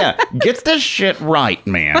 Yeah, get this shit right,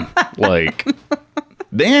 man. Like,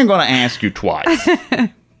 they ain't gonna ask you twice.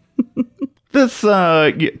 This,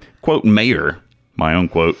 quote, mayor, my own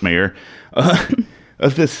quote, mayor,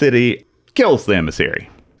 of this city kills the emissary.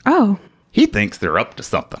 Oh. He thinks they're up to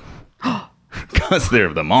something. Because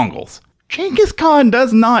they're the Mongols. Genghis Khan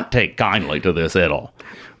does not take kindly to this at all.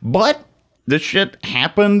 But this shit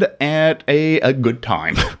happened at a good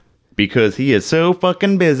time. Because he is so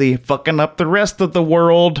fucking busy fucking up the rest of the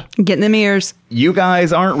world. Getting them ears. You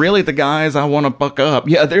guys aren't really the guys I want to fuck up.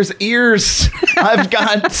 Yeah, there's ears. I've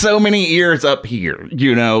got so many ears up here.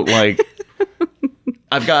 You know, like...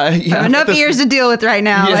 I've got enough ears to deal with right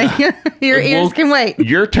now. Yeah. Like, your ears can wait.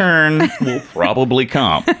 Your turn will probably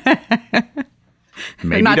come.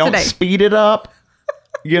 Maybe Not don't today. speed it up,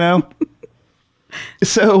 you know?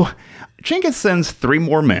 So, Genghis sends 3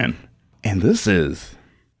 more men, and this is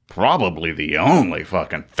probably the only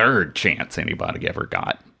fucking third chance anybody ever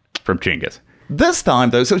got from Genghis. This time,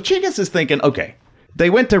 though, so Genghis is thinking, okay, they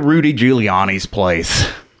went to Rudy Giuliani's place.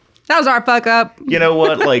 That was our fuck up. You know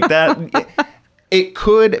what? Like that... It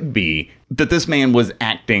could be that this man was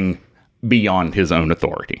acting beyond his own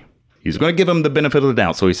authority. He's going to give him the benefit of the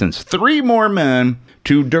doubt. So he sends 3 more men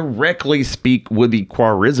to directly speak with the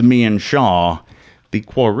Khwarezmian Shah. The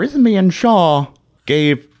Khwarezmian Shah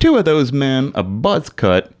gave 2 of those men a buzz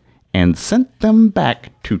cut and sent them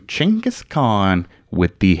back to Genghis Khan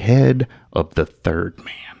with the head of the 3rd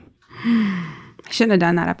man. I shouldn't have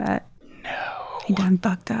done that, I bet. No. He done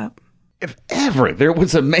fucked up. If ever there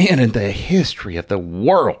was a man in the history of the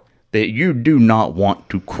world that you do not want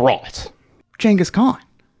to cross, Genghis Khan.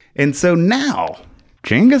 And so now,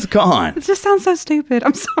 Genghis Khan It just sounds so stupid.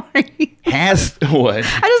 I'm sorry. has what?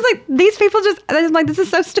 I just like, these people just, I'm like, this is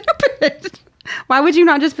so stupid. Why would you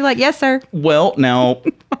not just be like, yes, sir? Well, now,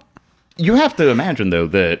 you have to imagine, though,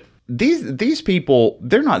 that these people,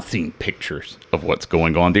 they're not seeing pictures of what's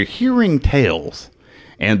going on. They're hearing tales.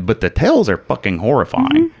 But the tales are fucking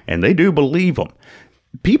horrifying, and they do believe them.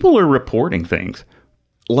 People are reporting things,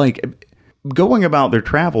 like going about their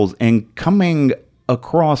travels and coming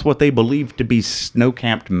across what they believe to be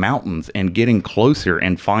snow-capped mountains and getting closer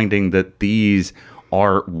and finding that these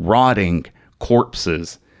are rotting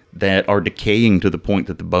corpses that are decaying to the point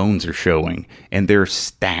that the bones are showing, and they're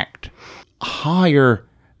stacked higher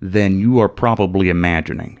than you are probably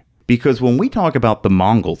imagining. Because when we talk about the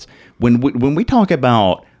Mongols, when we talk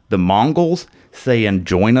about the Mongols saying,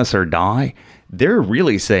 join us or die, they're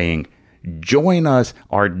really saying, join us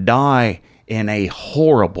or die in a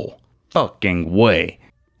horrible fucking way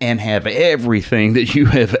and have everything that you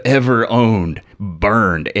have ever owned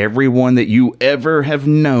burned. Everyone that you ever have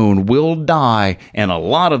known will die, and a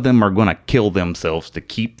lot of them are going to kill themselves to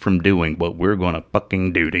keep from doing what we're going to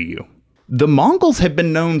fucking do to you. The Mongols have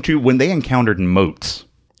been known to, when they encountered moats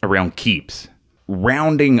around keeps,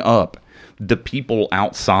 rounding up the people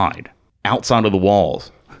outside of the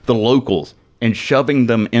walls, the locals, and shoving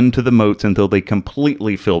them into the moats until they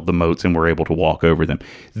completely filled the moats and were able to walk over them.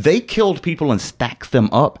 They killed people and stacked them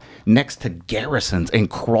up next to garrisons and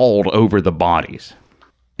crawled over the bodies.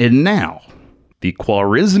 And now, the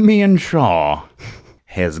Khwarezmian Shah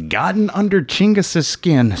has gotten under Chinggis's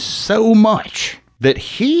skin so much that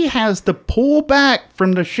he has to pull back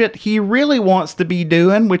from the shit he really wants to be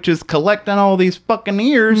doing, which is collecting all these fucking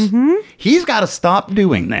ears. He's got to stop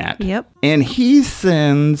doing that. Yep. And he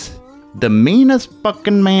sends the meanest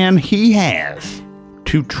fucking man he has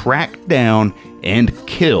to track down and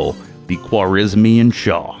kill the Khwarezmian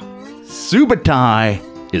Shah. Subutai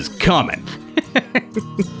is coming.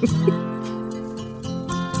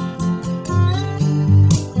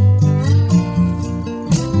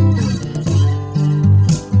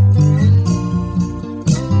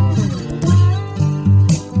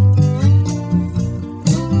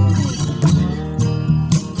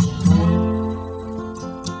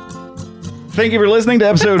 Thank you for listening to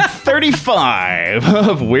episode 35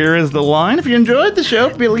 of Where is the Line? If you enjoyed the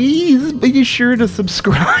show, please be sure to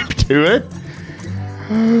subscribe to it.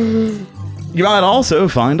 You might also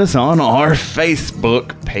find us on our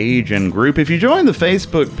Facebook page and group. If you join the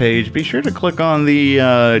Facebook page, be sure to click on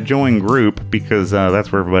the join group, because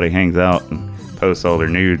that's where everybody hangs out and posts all their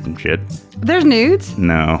nudes and shit. There's nudes.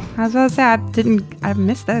 No. I was about to say, I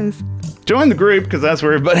missed those. Join the group, because that's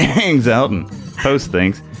where everybody hangs out and posts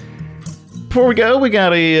things. Before we go, we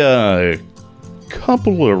got a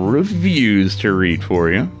couple of reviews to read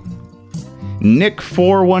for you.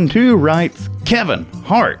 Nick412 writes, Kevin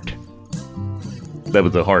Hart. That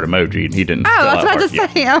was a heart emoji, and he didn't. Oh, I was spell about out to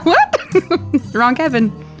heart. Yeah. say, what? Wrong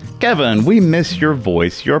Kevin. Kevin, we miss your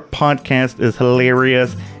voice. Your podcast is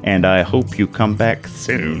hilarious, and I hope you come back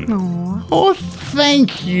soon. Aww. Oh,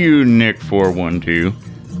 thank you,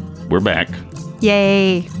 Nick412. We're back.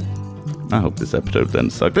 Yay. I hope this episode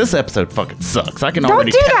doesn't suck. This episode fucking sucks. I can Don't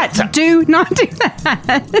already do tell. that. Do not do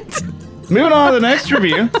that. Moving on to the next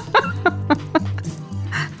review.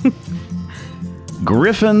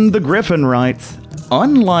 Griffin the Griffin writes,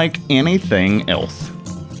 unlike anything else.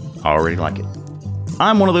 I already like it.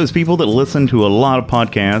 I'm one of those people that listen to a lot of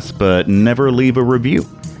podcasts but never leave a review.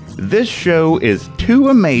 This show is too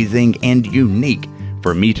amazing and unique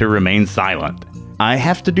for me to remain silent. I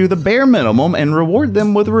have to do the bare minimum and reward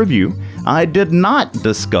them with a review. I did not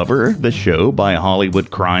discover the show by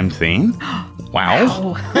Hollywood crime scene.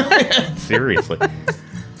 Wow. Seriously.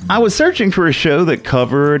 I was searching for a show that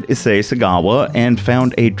covered Issei Sagawa and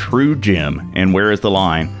found a true gem. And where is the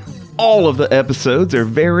line? All of the episodes are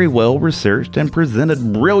very well researched and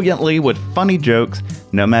presented brilliantly with funny jokes,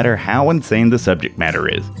 no matter how insane the subject matter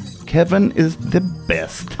is. Kevin is the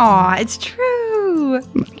best. Aw, it's true.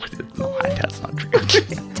 No, that's not true.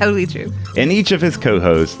 Totally true. And each of his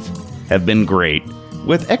co-hosts have been great,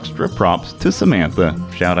 with extra props to Samantha.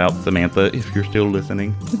 Shout out, Samantha, if you're still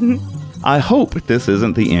listening. I hope this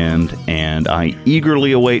isn't the end, and I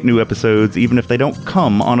eagerly await new episodes, even if they don't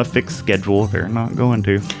come on a fixed schedule. They're not going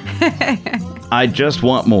to. I just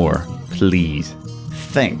want more. Please.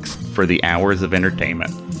 Thanks for the hours of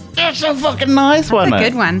entertainment. That's so fucking nice, wasn't That's a it?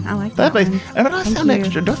 good one. I like that one. And do I Thank sound you.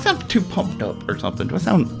 extra? Do I sound too pumped up or something? Do I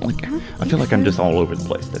sound like... I feel like I'm just all over the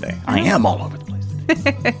place today. I am all over the place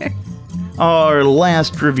today. Our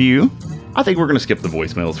last review... I think we're going to skip the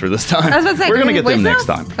voicemails for this time. I was about to say, we're going to can get we them voicemails?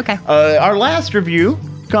 next time. Okay. Our last review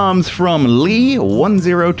comes from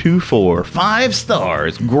Lee1024. 5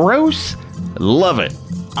 stars. Gross. Love it.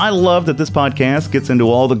 I love that this podcast gets into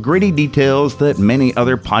all the gritty details that many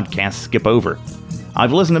other podcasts skip over.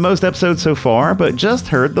 I've listened to most episodes so far, but just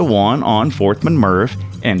heard the one on Forthman Murph,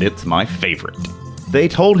 and it's my favorite. They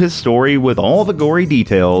told his story with all the gory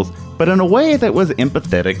details, but in a way that was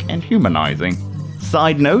empathetic and humanizing.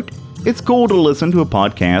 Side note, it's cool to listen to a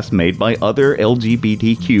podcast made by other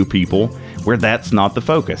LGBTQ people where that's not the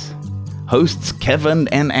focus. Hosts Kevin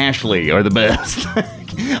and Ashley are the best.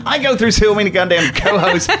 I go through so many goddamn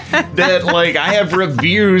co-hosts that, like, I have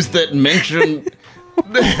reviews that mention...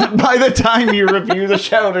 By the time you review the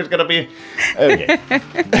show, there's going to be... Okay.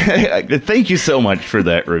 Thank you so much for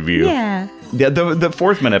that review. Yeah. Yeah, the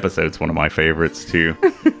Forthman episode's one of my favorites, too.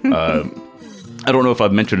 I don't know if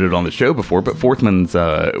I've mentioned it on the show before, but Forthman's...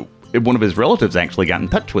 one of his relatives actually got in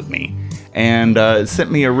touch with me and sent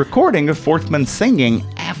me a recording of Forthman singing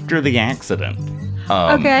after the accident.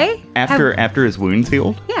 Okay. After his wounds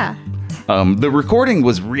healed. Yeah. The recording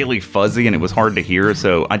was really fuzzy and it was hard to hear,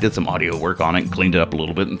 so I did some audio work on it and cleaned it up a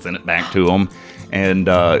little bit and sent it back to him. And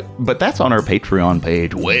but that's on our Patreon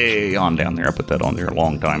page, way on down there. I put that on there a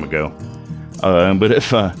long time ago. But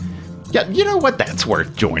if yeah, you know what? That's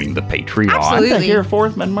worth joining the Patreon. Absolutely. To hear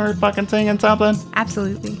Forthman Murph fucking singing something.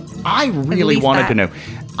 Absolutely. I really least wanted that. to know.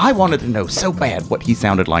 I wanted to know so bad what he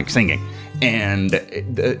sounded like singing, and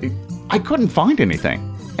I couldn't find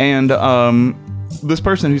anything. And this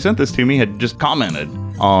person who sent this to me had just commented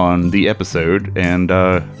on the episode, and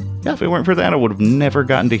yeah, if it weren't for that, I would have never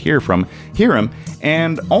gotten to hear him.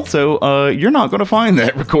 And also, you're not going to find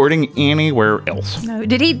that recording anywhere else. No.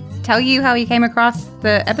 Did he tell you how he came across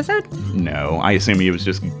the episode? No, I assume he was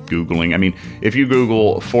just Googling. I mean, if you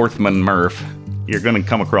Google Forthman Murph, you're going to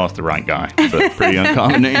come across the right guy. It's a pretty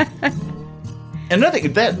uncommon name. And another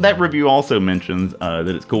thing, that review also mentions that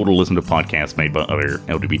it's cool to listen to podcasts made by other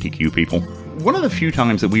LGBTQ people. One of the few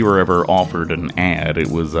times that we were ever offered an ad, it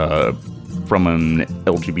was from an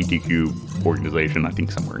LGBTQ organization, I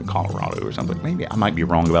think somewhere in Colorado or something. Maybe I might be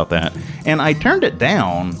wrong about that. And I turned it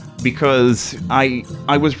down because I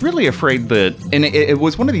was really afraid that, and it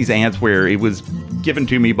was one of these ads where it was given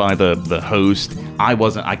to me by the host.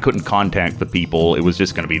 I couldn't contact the people. It was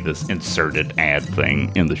just going to be this inserted ad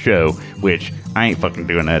thing in the show, which I ain't fucking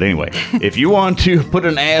doing that anyway. If you want to put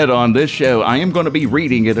an ad on this show, I am going to be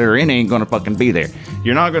reading it or it ain't going to fucking be there.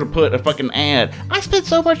 You're not going to put a fucking ad. I spent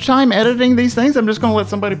so much time editing these things, I'm just going to let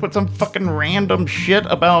somebody put some fucking random shit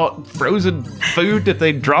about frozen food that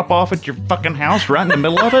they drop off at your fucking house right in the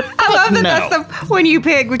middle of it. I love that No. that's the one you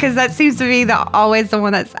pick because that seems to be always the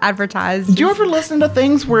one that's advertised. Do you ever listen to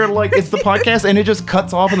things where, like, it's the podcast and it just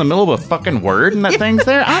cuts off in the middle of a fucking word and that thing's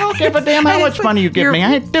there. I don't give a damn how much money you give me.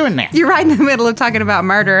 I ain't doing that. You're right in the middle of talking about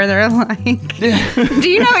murder, and they're like, "Do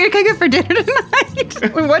you know what you're cooking for dinner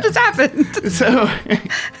tonight? What just happened?"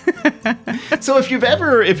 So if you've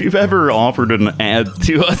ever offered an ad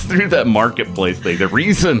to us through that marketplace thing, the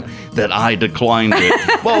reason that I declined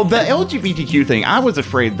it, well, the LGBTQ thing, I was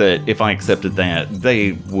afraid that if I accepted that,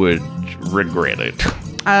 they would regret it.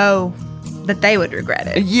 Oh, that they would regret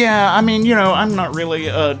it. Yeah, I mean, I'm not really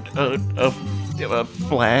a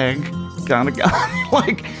flag kind of guy.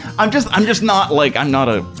 Like, I'm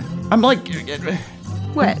like.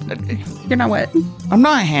 What? You're not what? I'm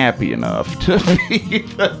not happy enough to be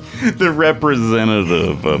the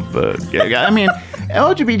representative of the. I mean,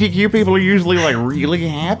 LGBTQ people are usually like really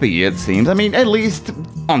happy. It seems. I mean, at least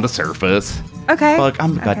on the surface. Okay. Fuck,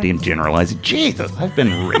 I'm goddamn generalizing. Jesus, I've been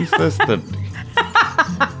racist.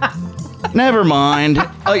 Never mind.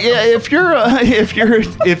 Yeah, if you're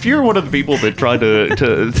one of the people that try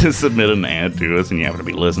to submit an ad to us and you happen to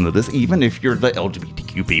be listening to this, even if you're the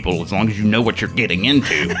LGBTQ people, as long as you know what you're getting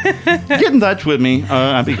into, get in touch with me.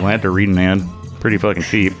 I'd be glad to read an ad. Pretty fucking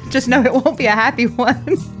cheap. Just know it won't be a happy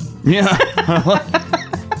one. Yeah.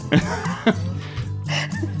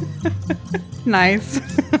 Nice.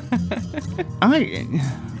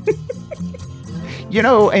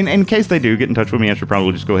 In case they do get in touch with me, I should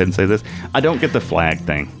probably just go ahead and say this. I don't get the flag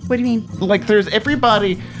thing. What do you mean? Like, there's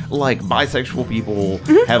everybody, like, bisexual people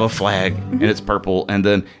have a flag, and it's purple,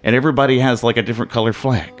 and everybody has, like, a different color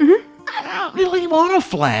flag. I don't really want a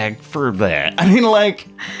flag for that. I mean, like,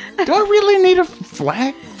 do I really need a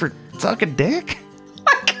flag for suck a dick?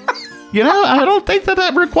 I don't think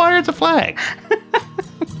that requires a flag.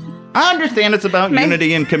 I understand it's about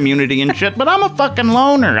unity and community and shit, but I'm a fucking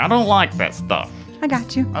loner. I don't like that stuff. I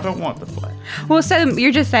got you. I don't want the flag. Well, so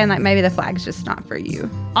you're just saying, like, maybe the flag's just not for you.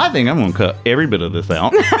 I think I'm gonna cut every bit of this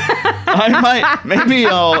out. Maybe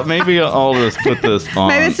I'll just put this on.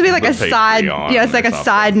 Maybe this would be like a side, it's like a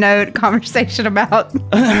side note conversation about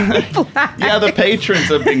flags. Yeah, the patrons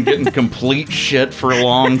have been getting complete shit for a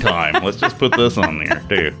long time. Let's just put this on there,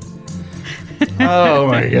 too. Oh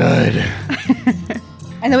my god.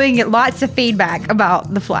 And then we can get lots of feedback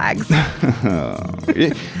about the flags.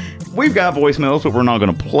 We've got voicemails, but we're not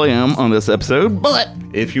going to play them on this episode. But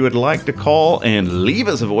if you would like to call and leave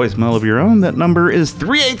us a voicemail of your own, that number is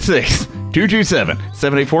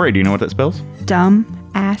 386-227-7848. Do you know what that spells? Dumb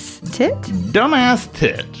ass tit? Dumbass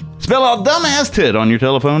tit. Spell out dumbass tit on your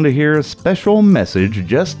telephone to hear a special message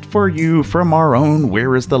just for you from our own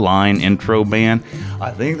Where Is the Line intro band.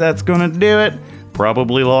 I think that's going to do it.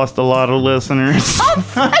 Probably lost a lot of listeners. Don't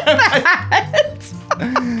say that.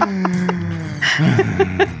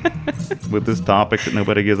 With this topic that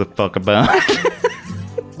nobody gives a fuck about.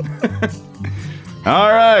 All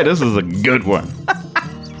right, this is a good one.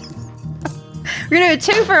 We're going to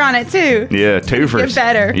do a twofer on it, too. Yeah, twofers. Get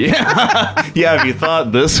better. Yeah. Yeah, if you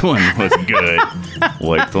thought this one was good,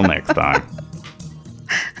 wait till next time.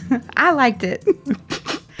 I liked it.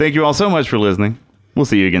 Thank you all so much for listening. We'll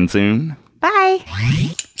see you again soon. Bye.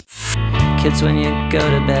 Kids, when you go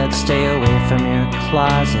to bed, stay away from your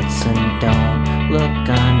closets and don't look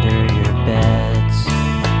under your bed.